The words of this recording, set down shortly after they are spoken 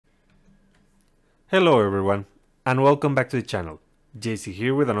Hello everyone, and welcome back to the channel. JC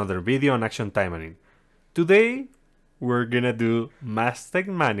here with another video on Action Taimanin. Today, we're gonna do Mass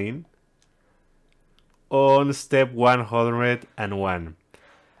Taimanin on step 101.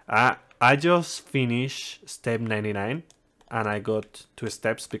 I just finished step 99, and I got 2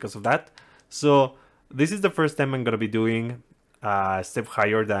 steps because of that. So, this is the first time I'm gonna be doing a step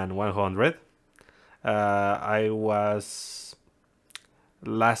higher than 100.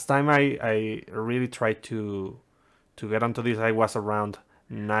 Last time I really tried to get onto this, I was around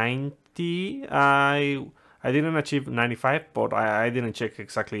 90. I didn't achieve 95, but I didn't check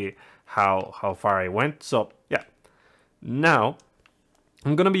exactly how far I went. So yeah, now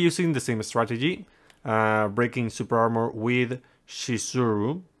I'm gonna be using the same strategy, breaking super armor with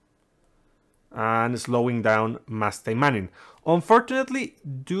Shizuru and slowing down Mass Taimanin. Unfortunately,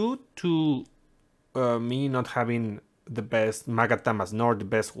 due to me not having the best Magatamas nor the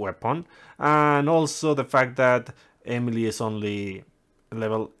best weapon, and also the fact that Emily is only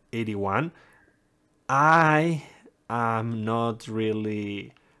level 81, I am not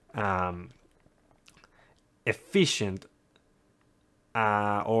really efficient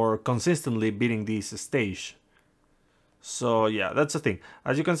or consistently beating this stage. So yeah, that's the thing.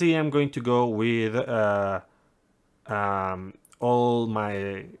 As you can see, I'm going to go with all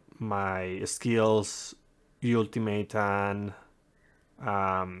my skills, ultimate and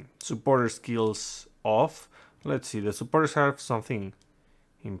supporter skills off. Let's see, the supporters have something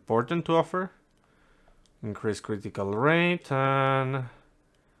important to offer. Increase critical rate and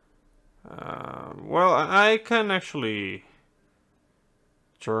well, I can actually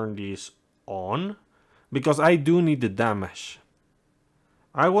turn this on because I do need the damage.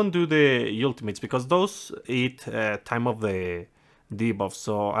 I won't do the ultimates because those eat time of the debuff,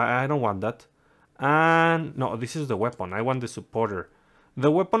 so I don't want that. And no, this is the weapon. I want the supporter. The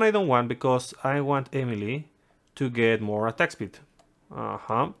weapon I don't want because I want Emily to get more attack speed.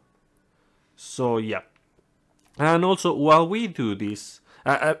 So yeah. And also, while we do this,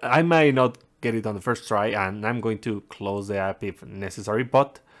 I might not get it on the first try, and I'm going to close the app if necessary.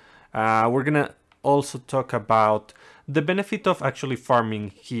 But we're gonna also talk about the benefit of actually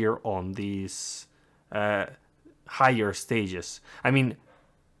farming here on these higher stages. I mean,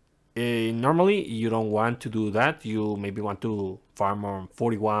 normally you don't want to do that. You maybe want to farm on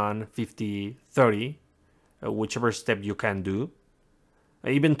 41, 50, 30, whichever step you can do,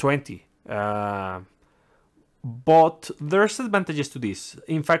 even 20. But there's advantages to this.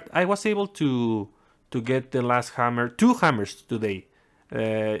 In fact, I was able to get the last hammer, 2 hammers today,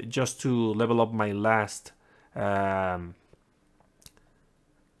 just to level up my last demon,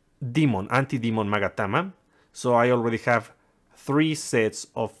 anti-demon Magatama. So I already have 3 sets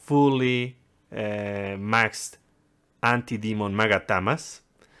of fully maxed anti-demon Magatamas.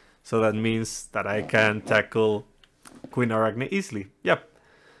 So that means that I can tackle Queen Arachne easily. Yep.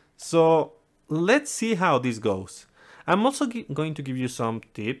 So let's see how this goes. I'm also going to give you some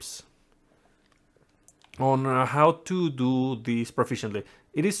tips on how to do this proficiently.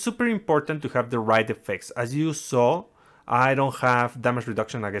 It is super important to have the right effects. As you saw, I don't have damage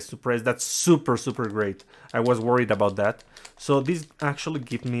reduction against suppress. That's super great. I was worried about that. So this actually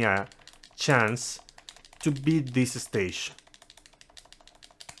gives me a chance to beat this stage.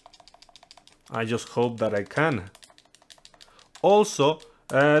 I just hope that I can. Also,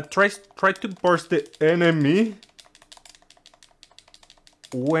 try to burst the enemy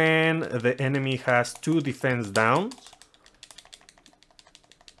when the enemy has 2 defense downs.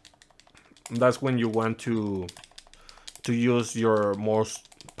 That's when you want to use your most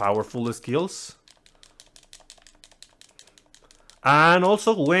powerful skills. And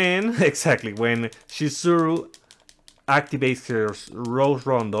also when Shizuru activates her Rose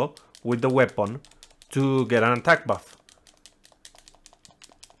Rondo with the weapon to get an attack buff.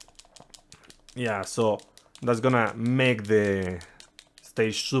 Yeah, so that's gonna make the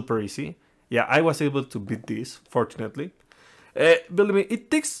stage super easy. Yeah, I was able to beat this, fortunately. Believe me,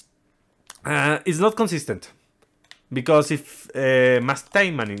 it takes... it's not consistent. Because if Mass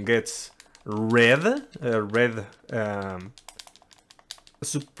Taimanin gets red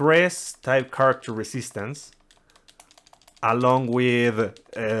suppress type character resistance along with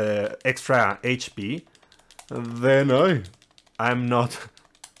extra HP, then I'm not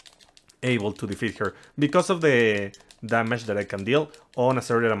able to defeat her because of the damage that I can deal on a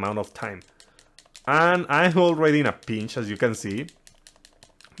certain amount of time. And I'm already in a pinch, as you can see,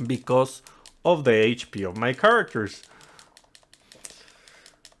 because of the HP of my characters.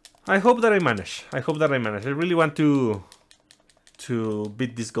 I hope that I manage. I really want to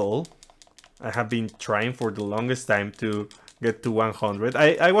beat this goal. I have been trying for the longest time to get to 100.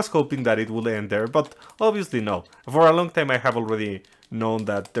 I was hoping that it would end there, but obviously no. For a long time I have already known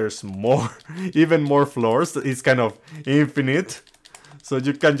that there's more, even more floors. It's kind of infinite, so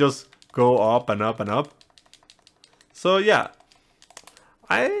you can just go up and up and up. So yeah,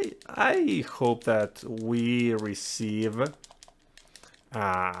 I hope that we receive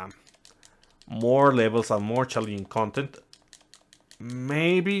more levels and more challenging content.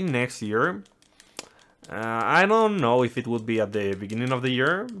 Maybe next year. I don't know if it would be at the beginning of the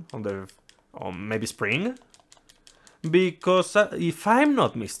year, or maybe spring, because if I'm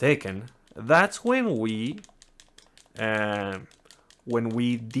not mistaken, that's when we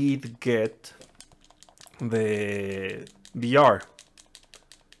did get the VR.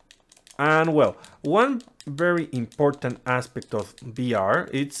 And well, one very important aspect of VR,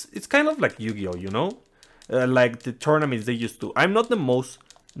 it's kind of like Yu-Gi-Oh, you know? Like the tournaments they used to. I'm not the most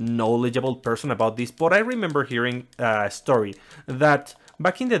knowledgeable person about this, but I remember hearing a story that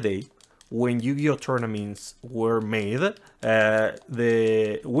back in the day, when Yu-Gi-Oh tournaments were made,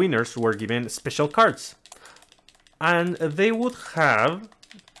 the winners were given special cards. And they would have...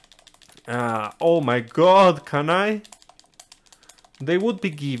 oh my god, can I? They would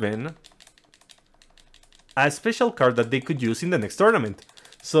be given a special card that they could use in the next tournament.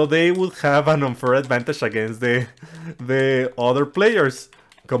 So they would have an unfair advantage against the other players.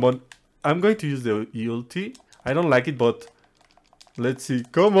 Come on, I'm going to use the ulti. I don't like it, but let's see.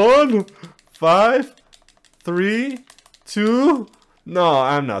 Come on! 5, 3, 2... No,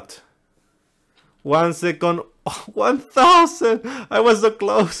 I'm not. 1 second. Oh, 1,000! I was so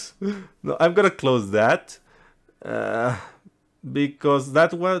close. No, I'm gonna close that. Because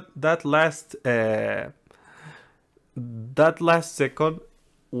that last second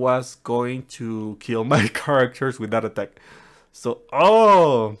was going to kill my characters with that attack. So,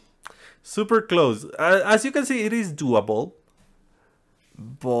 oh, super close. As you can see, it is doable,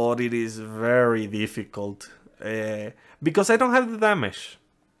 but it is very difficult because I don't have the damage.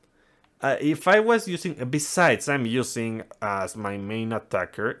 If I was using, besides I'm using as my main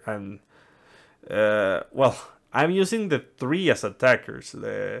attacker, and well, I'm using the 3 as attackers,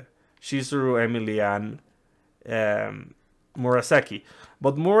 the Shizuru, Emily, and Murasaki.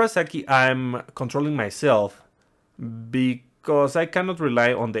 But Murasaki, I'm controlling myself because I cannot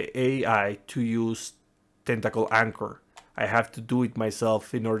rely on the AI to use Tentacle Anchor. I have to do it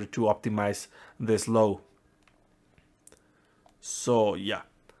myself in order to optimize the slow. So yeah,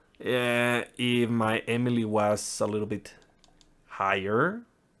 if my Emily was a little bit higher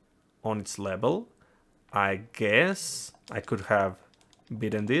on its level, I guess I could have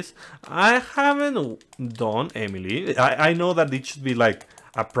beaten this. I haven't done Emily. I know that it should be like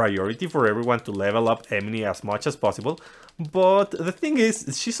a priority for everyone to level up Emily as much as possible, but the thing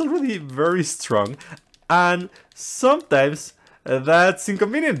is, she's already very strong, and sometimes that's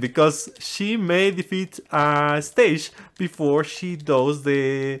inconvenient because she may defeat a stage before she does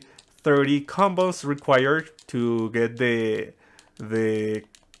the 30 combos required to get the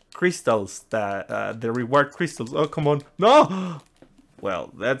crystals, that the reward crystals. Oh, come on. No!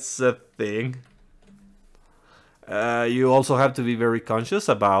 Well, that's a thing. You also have to be very conscious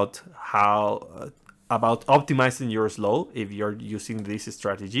about how about optimizing your slow if you're using this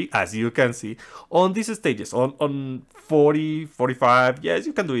strategy. As you can see on these stages, on 40, 45, yes,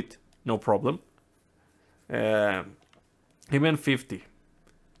 you can do it, no problem. Even 50.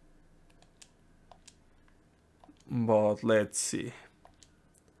 But let's see.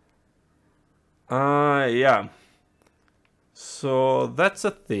 Yeah. So that's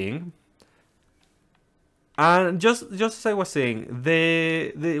a thing. And just as I was saying,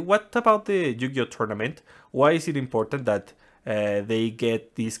 what about the Yu-Gi-Oh tournament? Why is it important that they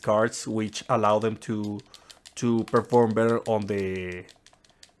get these cards which allow them to perform better on the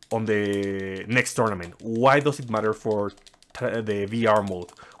next tournament? Why does it matter for the VR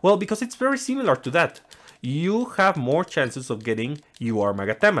mode? Well, because it's very similar to that. You have more chances of getting UR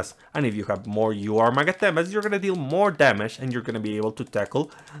Magatemas. And if you have more UR Magatemas, you're going to deal more damage and you're going to be able to tackle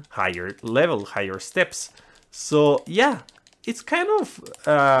higher level, higher steps. So yeah, it's kind of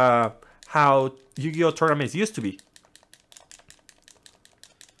how Yu-Gi-Oh tournaments used to be.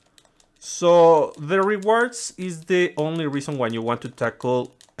 So the rewards is the only reason why you want to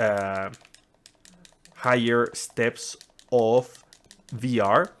tackle higher steps of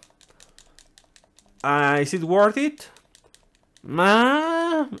VR. Is it worth it?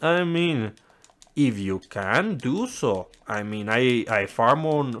 I mean, if you can, do so. I mean, I farm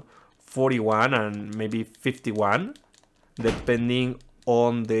on 41 and maybe 51, depending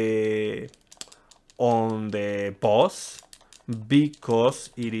on the boss, because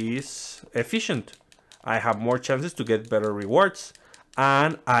it is efficient. I have more chances to get better rewards,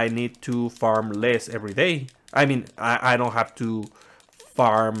 and I need to farm less every day. I mean, I don't have to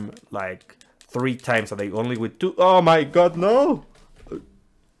farm like 3 times a day, only with 2. Oh my god, no!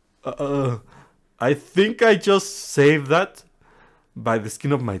 I think I just saved that by the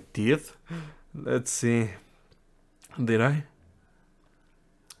skin of my teeth. Let's see. Did I?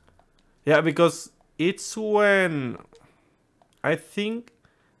 Yeah, because it's when I think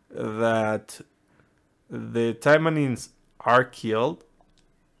that the Taimanins are killed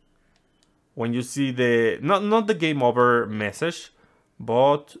when you see the not the game over message,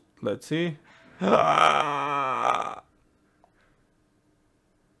 but let's see. I'm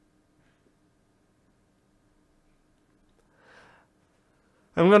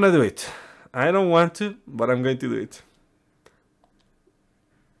gonna do it. I don't want to, but I'm going to do it.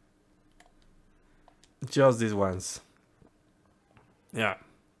 Just these ones. Yeah.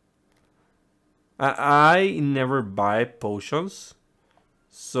 I never buy potions,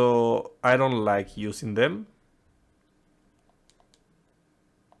 so I don't like using them.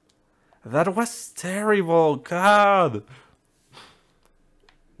 That was terrible, God.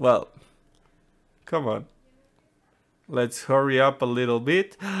 Well, come on. Let's hurry up a little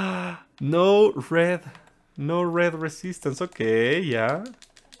bit. No red resistance. Okay, yeah.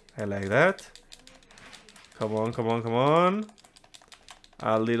 I like that. Come on, come on, come on.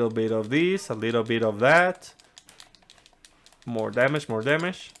 A little bit of this, a little bit of that. More damage, more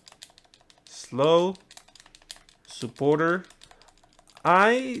damage. Slow. Supporter.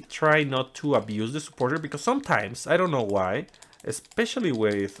 I try not to abuse the supporter because sometimes, I don't know why, especially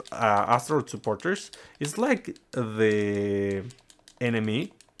with asteroid supporters, it's like the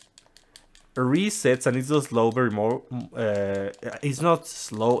enemy resets and it's not slow very more. It's not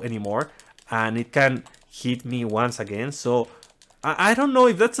slow anymore, and it can hit me once again. So I don't know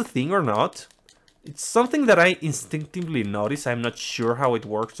if that's a thing or not. It's something that I instinctively notice. I'm not sure how it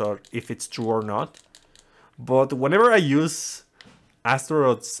works or if it's true or not. But whenever I use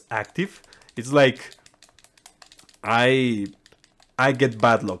Asteroids active, it's like I get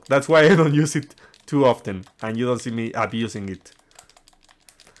bad luck. That's why I don't use it too often, and you don't see me abusing it.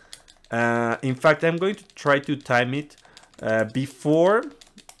 In fact, I'm going to try to time it before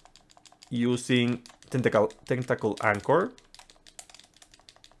using tentacle anchor.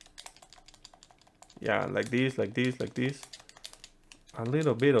 Yeah, like this, like this, like this. A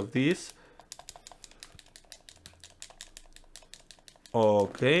little bit of this.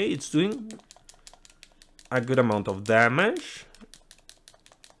 Okay, it's doing a good amount of damage.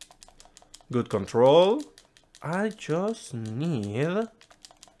 Good control. I just need...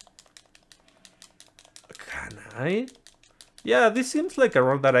 Can I? Yeah, this seems like a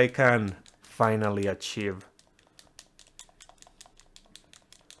run that I can finally achieve.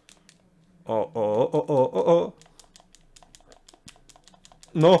 Oh.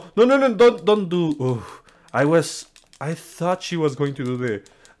 No, don't do. Oh, I thought she was going to do the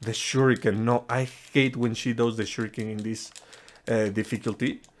shuriken. No, I hate when she does the shuriken in this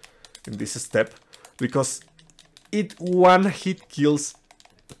difficulty, in this step, because it one hit kills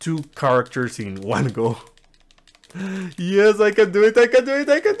 2 characters in one go. Yes, I can do it, I can do it,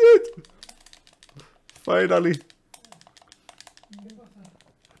 I can do it! Finally.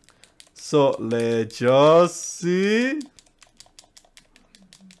 So, let's just see.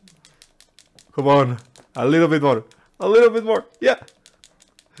 Come on, a little bit more. A little bit more, yeah.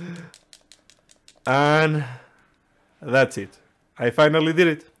 And that's it. I finally did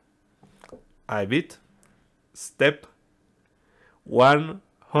it. I beat step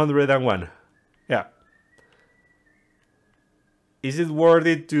 101. Yeah. Is it worth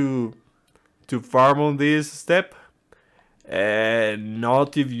it to farm on this step?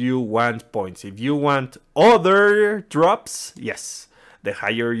 Not if you want points. If you want other drops, yes. The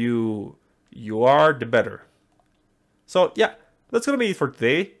higher you are, the better. So yeah, that's gonna be it for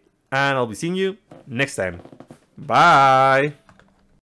today, and I'll be seeing you next time. Bye!